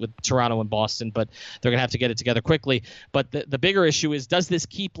compete with Toronto and Boston, but they're going to have to get it together quickly. But the bigger issue is, does this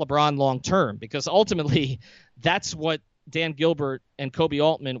keep LeBron long term? Because ultimately, that's what Dan Gilbert and Kobe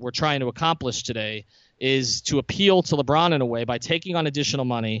Altman were trying to accomplish today, is to appeal to LeBron in a way by taking on additional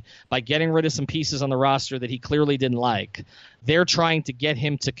money, by getting rid of some pieces on the roster that he clearly didn't like. They're trying to get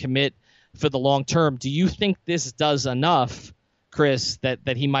him to commit for the long term. Do you think this does enough, Chris,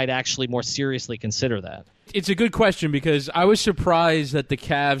 that he might actually more seriously consider that? It's a good question because I was surprised that the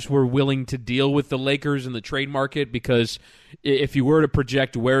Cavs were willing to deal with the Lakers in the trade market, because if you were to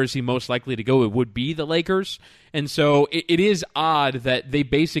project where is he most likely to go, it would be the Lakers. And so it is odd that they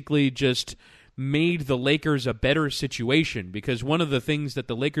basically just made the Lakers a better situation, because one of the things that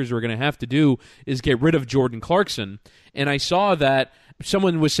the Lakers were going to have to do is get rid of Jordan Clarkson. And I saw that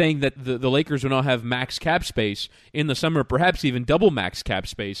someone was saying that the Lakers will now have max cap space in the summer, perhaps even double max cap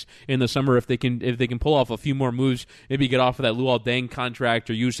space in the summer if they can pull off a few more moves, maybe get off of that Luol Deng contract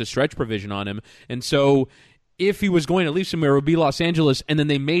or use the stretch provision on him. And so if he was going to leave somewhere, it would be Los Angeles, and then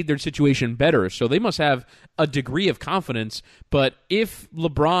they made their situation better. So they must have a degree of confidence. But if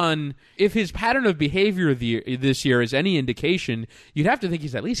his pattern of behavior this year is any indication, you'd have to think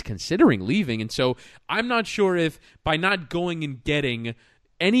he's at least considering leaving. And so I'm not sure if by not going and getting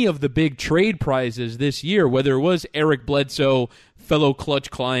any of the big trade prizes this year, whether it was Eric Bledsoe, fellow Clutch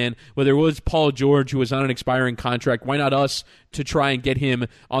client, whether it was Paul George, who was on an expiring contract, why not us to try and get him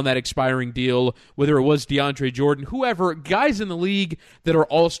on that expiring deal, whether it was DeAndre Jordan, whoever, guys in the league that are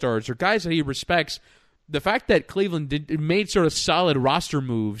all-stars or guys that he respects, the fact that Cleveland made sort of solid roster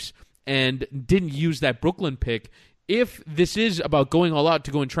moves and didn't use that Brooklyn pick, if this is about going all out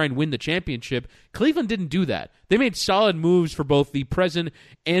to go and try and win the championship, Cleveland didn't do that. They made solid moves for both the present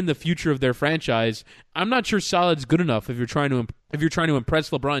and the future of their franchise. I'm not sure solid's good enough if you're trying to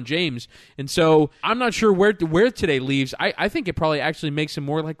impress LeBron James. And so I'm not sure where today leaves. I think it probably actually makes him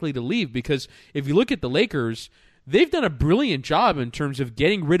more likely to leave, because if you look at the Lakers, they've done a brilliant job in terms of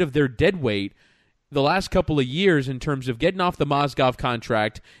getting rid of their dead weight the last couple of years, in terms of getting off the Mozgov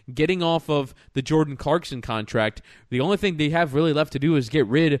contract, getting off of the Jordan Clarkson contract. The only thing they have really left to do is get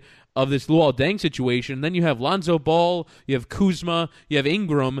rid of this Luol Deng situation. Then you have Lonzo Ball, you have Kuzma, you have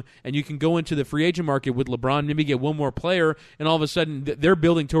Ingram, and you can go into the free agent market with LeBron, maybe get one more player, and all of a sudden they're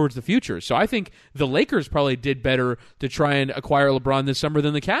building towards the future. So I think the Lakers probably did better to try and acquire LeBron this summer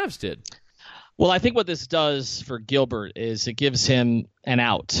than the Cavs did. Well, I think what this does for Gilbert is it gives him an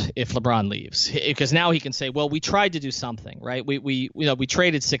out if LeBron leaves, because now he can say, well, we tried to do something, right? We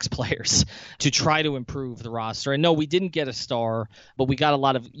traded 6 players to try to improve the roster. And no, we didn't get a star, but we got a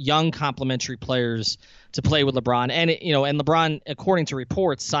lot of young complementary players to play with LeBron. And and LeBron, according to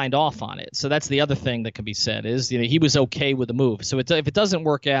reports, signed off on it. So that's the other thing that can be said is, he was okay with the move. So if it doesn't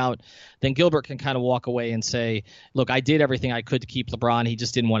work out, then Gilbert can kind of walk away and say, look, I did everything I could to keep LeBron. He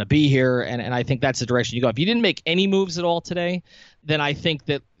just didn't want to be here. And I think that's the direction you go. If you didn't make any moves at all today, then I think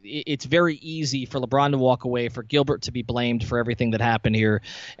that it's very easy for LeBron to walk away, for Gilbert to be blamed for everything that happened here,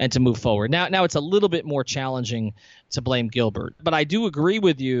 and to move forward. Now it's a little bit more challenging to blame Gilbert. But I do agree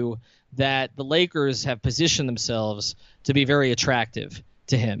with you that the Lakers have positioned themselves to be very attractive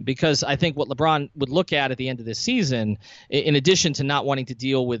to him, because I think what LeBron would look at the end of this season, in addition to not wanting to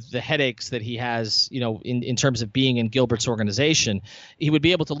deal with the headaches that he has, in terms of being in Gilbert's organization, he would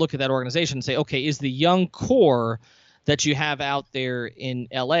be able to look at that organization and say, okay, is the young core that you have out there in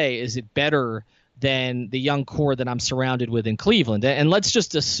LA, is it better than the young core that I'm surrounded with in Cleveland? And let's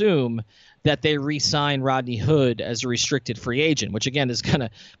just assume that they re-sign Rodney Hood as a restricted free agent, which again is going to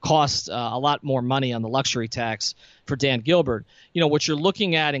cost a lot more money on the luxury tax for Dan Gilbert. What you're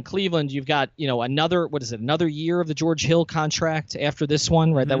looking at in Cleveland, you've got, another year of the George Hill contract after this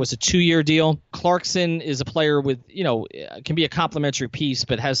one, right? Mm-hmm. That was a 2-year deal. Clarkson is a player with, can be a complementary piece,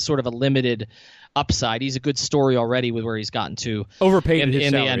 but has sort of a limited upside. He's a good story already with where he's gotten to. Overpaid in his the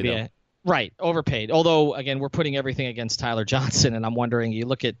salary, NBA. Though. Right, overpaid. Although, again, we're putting everything against Tyler Johnson, and I'm wondering, you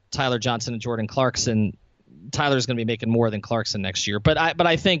look at Tyler Johnson and Jordan Clarkson, Tyler's going to be making more than Clarkson next year. But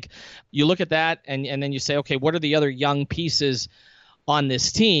I think you look at that, and then you say, okay, what are the other young pieces on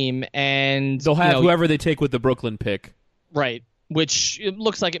this team? And they'll have whoever they take with the Brooklyn pick. Right, which it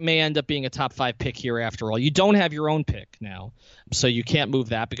looks like it may end up being a top 5 pick here after all. You don't have your own pick now, so you can't move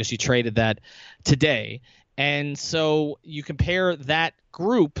that because you traded that today. And so you compare that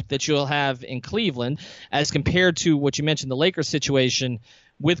group that you'll have in Cleveland as compared to what you mentioned, the Lakers situation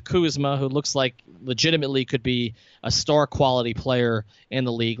with Kuzma, who looks like legitimately could be a star quality player in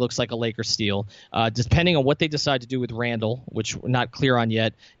the league, looks like a Lakers steal. Depending on what they decide to do with Randall, which we're not clear on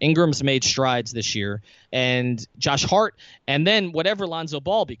yet, Ingram's made strides this year, and Josh Hart, and then whatever Lonzo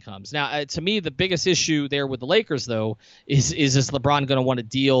Ball becomes. Now, to me, the biggest issue there with the Lakers, though, is LeBron going to want to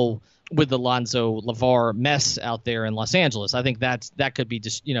deal with the Lonzo LeVar mess out there in Los Angeles? I think that could be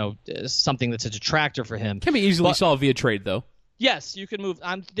just something that's a detractor for him. Can be easily solved via trade, though. Yes, you can move.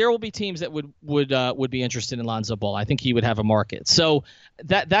 There will be teams that would be interested in Lonzo Ball. I think he would have a market. So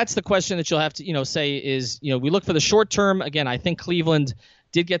that's the question that you'll have to say is we look for the short term. Again, I think Cleveland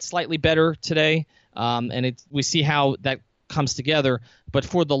did get slightly better today, and we see how that comes together. But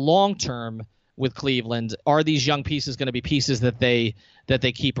for the long term, with Cleveland. Are these young pieces going to be pieces that they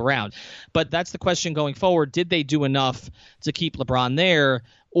keep around? But that's the question going forward. Did they do enough to keep LeBron there?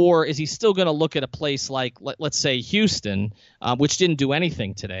 Or is he still going to look at a place like, let's say, Houston, which didn't do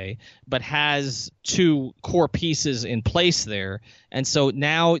anything today, but has two core pieces in place there? And so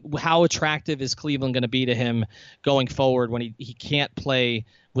now how attractive is Cleveland going to be to him going forward when he can't play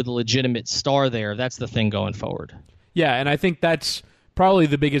with a legitimate star there? That's the thing going forward. Yeah, and I think that's probably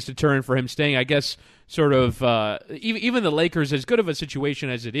the biggest deterrent for him staying. I guess sort of even the Lakers, as good of a situation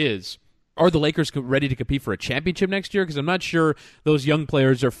as it is, are the Lakers ready to compete for a championship next year? Because I'm not sure those young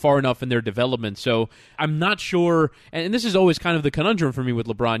players are far enough in their development. So I'm not sure, and this is always kind of the conundrum for me with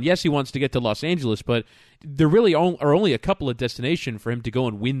LeBron. Yes, he wants to get to Los Angeles, but there really are only a couple of destinations for him to go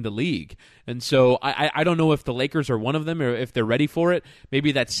and win the league. And so I don't know if the Lakers are one of them or if they're ready for it.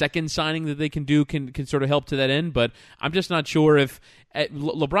 Maybe that second signing that they can do can sort of help to that end, but I'm just not sure if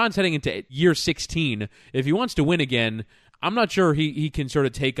LeBron's heading into year 16. If he wants to win again, I'm not sure he can sort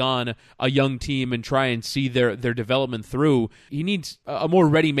of take on a young team and try and see their development through. He needs a more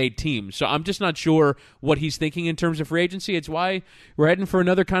ready-made team. So I'm just not sure what he's thinking in terms of free agency. It's why we're heading for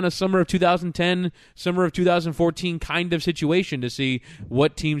another kind of summer of 2010, summer of 2014 kind of situation to see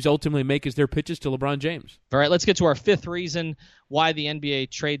what teams ultimately make as their pitches to LeBron James. All right, let's get to our fifth reason why the NBA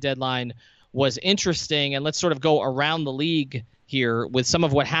trade deadline was interesting, and let's sort of go around the league here with some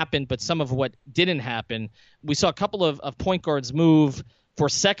of what happened, but some of what didn't happen. We saw a couple of point guards move for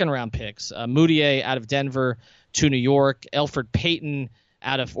second-round picks. Moutier out of Denver to New York, Elfrid Payton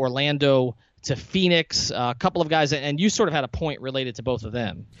out of Orlando to Phoenix, a couple of guys, and you sort of had a point related to both of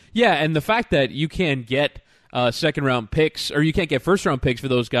them. Yeah, and the fact that you can get second-round picks, or you can't get first-round picks for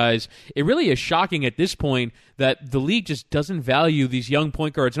those guys, it really is shocking at this point that the league just doesn't value these young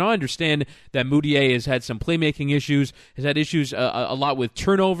point guards. And I understand that Moutier has had some playmaking issues, has had issues a lot with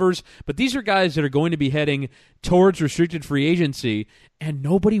turnovers, but these are guys that are going to be heading towards restricted free agency, and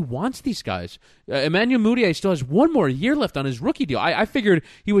nobody wants these guys. Emmanuel Moutier still has one more year left on his rookie deal. I figured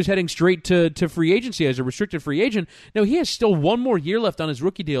he was heading straight to free agency as a restricted free agent. No, he has still one more year left on his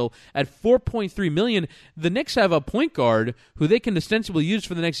rookie deal at $4.3 million. The Knicks have a point guard who they can ostensibly use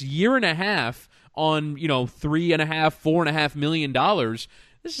for the next year and a half on, $4.5 million.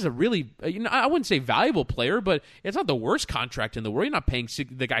 This is a really, I wouldn't say valuable player, but it's not the worst contract in the world. You're not paying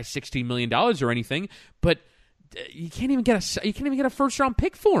the guy $16 million or anything, but you can't even get a first round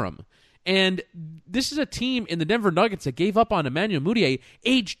pick for him. And this is a team in the Denver Nuggets that gave up on Emmanuel Moutier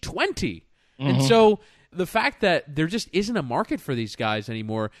age 20. Mm-hmm. And so the fact that there just isn't a market for these guys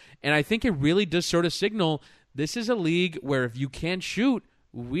anymore, and I think it really does sort of signal this is a league where if you can't shoot,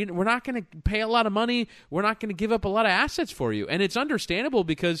 we're not going to pay a lot of money. We're not going to give up a lot of assets for you. And it's understandable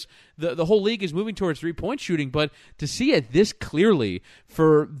because the whole league is moving towards three-point shooting. But to see it this clearly,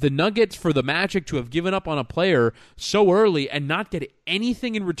 for the Nuggets, for the Magic to have given up on a player so early and not get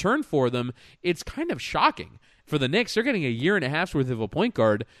anything in return for them, it's kind of shocking. For the Knicks, they're getting a year and a half's worth of a point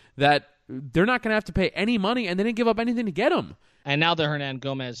guard that they're not going to have to pay any money, and they didn't give up anything to get him. And now the Hernan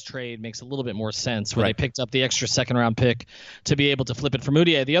Gomez trade makes a little bit more sense where they picked up the extra second-round pick to be able to flip it for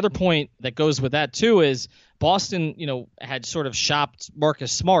Moutier. The other point that goes with that, too, is Boston, had sort of shopped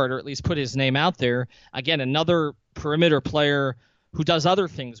Marcus Smart, or at least put his name out there. Again, another perimeter player who does other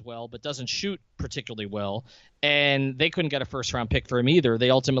things well but doesn't shoot particularly well, and they couldn't get a first-round pick for him either. They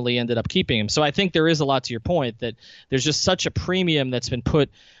ultimately ended up keeping him. So I think there is a lot to your point that there's just such a premium that's been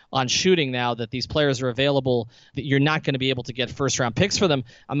put on shooting now that these players are available that you're not going to be able to get first-round picks for them.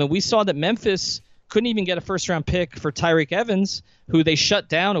 I mean, we saw that Memphis couldn't even get a first-round pick for Tyreke Evans, who they shut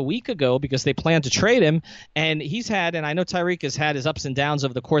down a week ago because they planned to trade him. And he's had, and I know Tyreke has had his ups and downs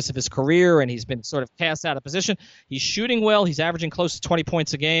over the course of his career, and he's been sort of cast out of position. He's shooting well. He's averaging close to 20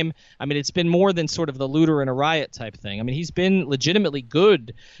 points a game. I mean, it's been more than sort of the looter and a riot type thing. I mean, he's been legitimately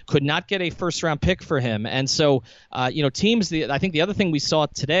good. Could not get a first-round pick for him. And so, teams, I think the other thing we saw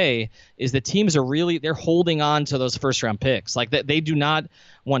today is that teams are they're holding on to those first-round picks. Like, they do not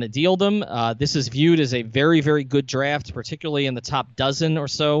want to deal them. This is viewed as a very, very good draft, particularly in the top dozen or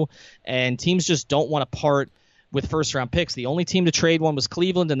so, and teams just don't want to part with first-round picks. The only team to trade one was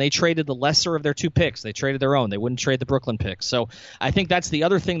Cleveland, and they traded the lesser of their two picks. They traded their own. They wouldn't trade the Brooklyn picks. So I think that's the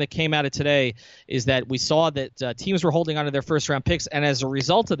other thing that came out of today is that we saw that teams were holding on to their first-round picks, and as a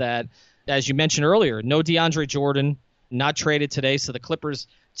result of that, as you mentioned earlier, no DeAndre Jordan, not traded today, so the Clippers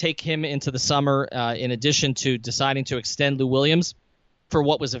take him into the summer in addition to deciding to extend Lou Williams. for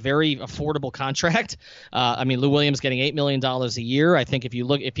what was a very affordable contract. I mean, Lou Williams getting $8 million a year. I think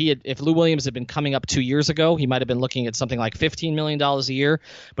if Lou Williams had been coming up 2 years ago, he might have been looking at something like $15 million a year.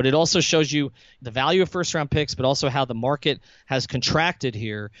 But it also shows you the value of first-round picks, but also how the market has contracted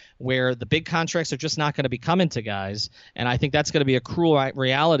here, where the big contracts are just not going to be coming to guys. And I think that's going to be a cruel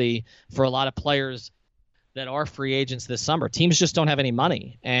reality for a lot of players that are free agents this summer. Teams just don't have any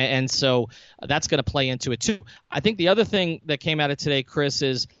money. And so that's going to play into it too. I think the other thing that came out of today, Chris,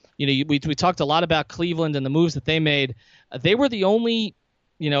 is, we talked a lot about Cleveland and the moves that they made. They were the only,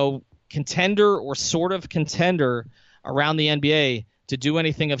 contender or sort of contender around the NBA to do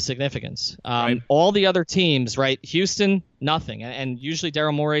anything of significance. Right. All the other teams, right? Houston, nothing. And usually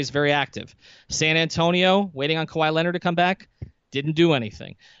Daryl Morey is very active. San Antonio, waiting on Kawhi Leonard to come back, didn't do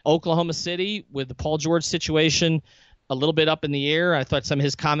anything. Oklahoma City, with the Paul George situation a little bit up in the air. I thought some of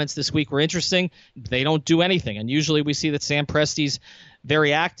his comments this week were interesting. They don't do anything. And usually we see that Sam Presti's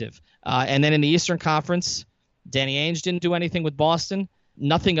very active. And then in the Eastern Conference, Danny Ainge didn't do anything with Boston.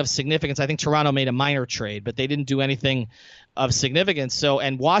 Nothing of significance. I think Toronto made a minor trade, but they didn't do anything of significance. So,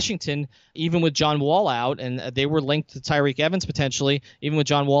 and Washington, even with John Wall out, and they were linked to Tyreek Evans potentially, even with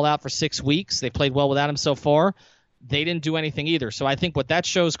John Wall out for 6 weeks, they played well without him so far. They didn't do anything either. So I think what that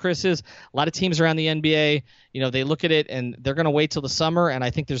shows, Chris, is a lot of teams around the NBA, they look at it and they're going to wait till the summer. And I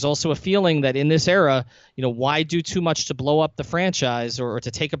think there's also a feeling that in this era, why do too much to blow up the franchise or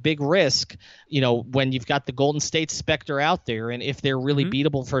to take a big risk, when you've got the Golden State specter out there and if they're really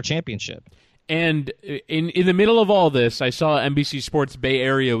beatable for a championship. And in the middle of all this, I saw NBC Sports Bay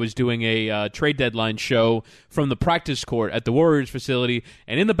Area was doing a trade deadline show from the practice court at the Warriors facility,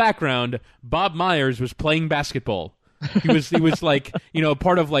 and in the background, Bob Myers was playing basketball. He was like,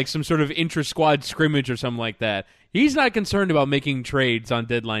 part of like some sort of intra-squad scrimmage or something like that. He's not concerned about making trades on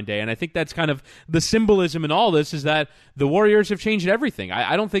deadline day, and I think that's kind of the symbolism in all this, is that the Warriors have changed everything.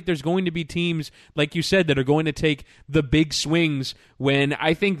 I don't think there's going to be teams, like you said, that are going to take the big swings when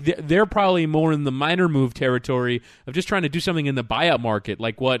I think they're probably more in the minor move territory of just trying to do something in the buyout market,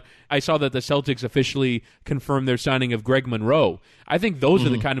 like what I saw that the Celtics officially confirmed their signing of Greg Monroe. I think those are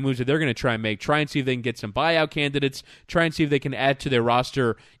the kind of moves that they're going to try and make, try and see if they can get some buyout candidates, try and see if they can add to their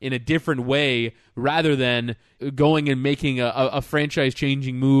roster in a different way rather than going and making a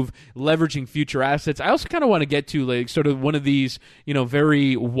franchise-changing move, leveraging future assets. I also kind of want to get to like sort of one of these,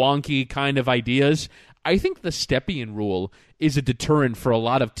 very wonky kind of ideas. I think the Stepien rule is a deterrent for a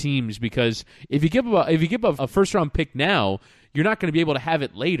lot of teams because if you give a first-round pick now, you're not going to be able to have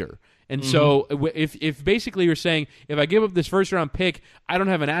it later. And so if basically you're saying, if I give up this first-round pick, I don't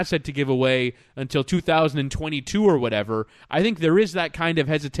have an asset to give away until 2022 or whatever, I think there is that kind of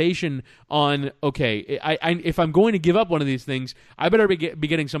hesitation on, okay, if I'm going to give up one of these things, I better be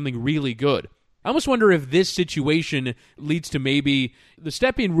getting something really good. I almost wonder if this situation leads to maybe the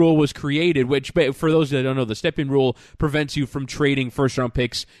Stepien rule was created, which for those that don't know, the Stepien rule prevents you from trading first-round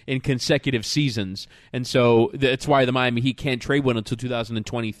picks in consecutive seasons. And so that's why the Miami Heat can't trade one until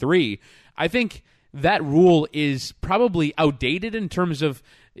 2023. I think that rule is probably outdated in terms of,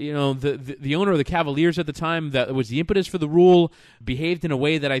 the owner of the Cavaliers at the time that was the impetus for the rule behaved in a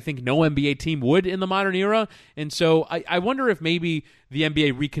way that I think no NBA team would in the modern era. And so I wonder if maybe the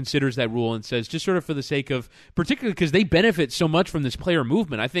NBA reconsiders that rule and says, just sort of for the sake of, particularly because they benefit so much from this player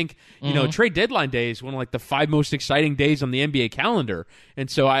movement. I think, trade deadline day is one of like the 5 most exciting days on the NBA calendar. And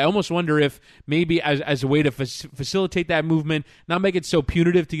so I almost wonder if maybe as a way to facilitate that movement, not make it so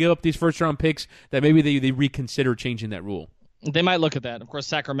punitive to give up these first round picks, that maybe they reconsider changing that rule. They might look at that. Of course,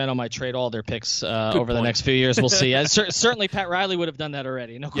 Sacramento might trade all their picks over the next few years. We'll see. Certainly, Pat Riley would have done that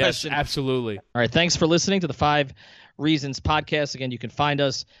already. No question. Yes, absolutely. All right. Thanks for listening to the 5 Reasons podcast. Again, you can find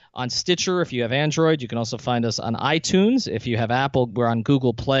us on Stitcher if you have Android. You can also find us on iTunes. If you have Apple, we're on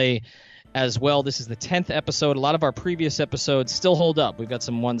Google Play as well. This is the 10th episode. A lot of our previous episodes still hold up. We've got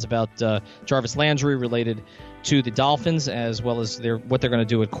some ones about Jarvis Landry related to the Dolphins, as well as what they're going to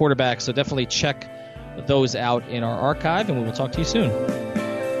do at quarterback. So definitely check those out in our archive, and we will talk to you soon.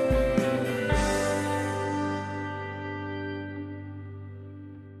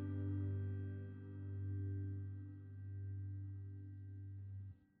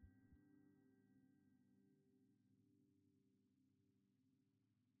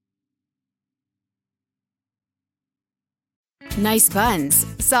 Nice buns,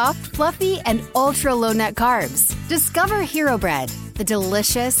 soft, fluffy, and ultra-low net carbs. Discover Hero Bread, the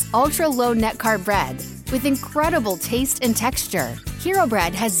delicious ultra-low net carb bread with incredible taste and texture. Hero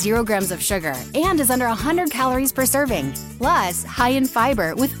Bread has 0 grams of sugar and is under 100 calories per serving. Plus, high in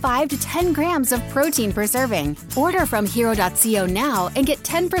fiber with 5 to 10 grams of protein per serving. Order from hero.co now and get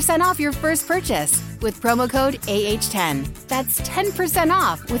 10% off your first purchase. with promo code AH10. That's 10%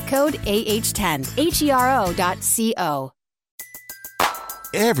 off with code AH10. HERO.co.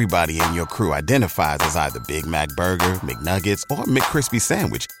 Everybody in your crew identifies as either Big Mac Burger, McNuggets, or McCrispy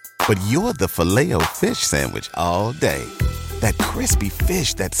Sandwich. But you're the Filet-O-Fish Sandwich all day. That crispy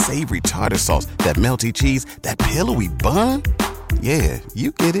fish, that savory tartar sauce, that melty cheese, that pillowy bun. Yeah,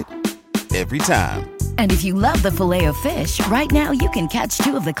 you get it. Every time. And if you love the Filet-O-Fish, right now you can catch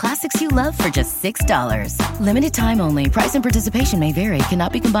two of the classics you love for just $6. Limited time only. Price and participation may vary.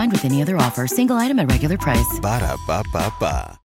 Cannot be combined with any other offer. Single item at regular price. Ba-da-ba-ba-ba.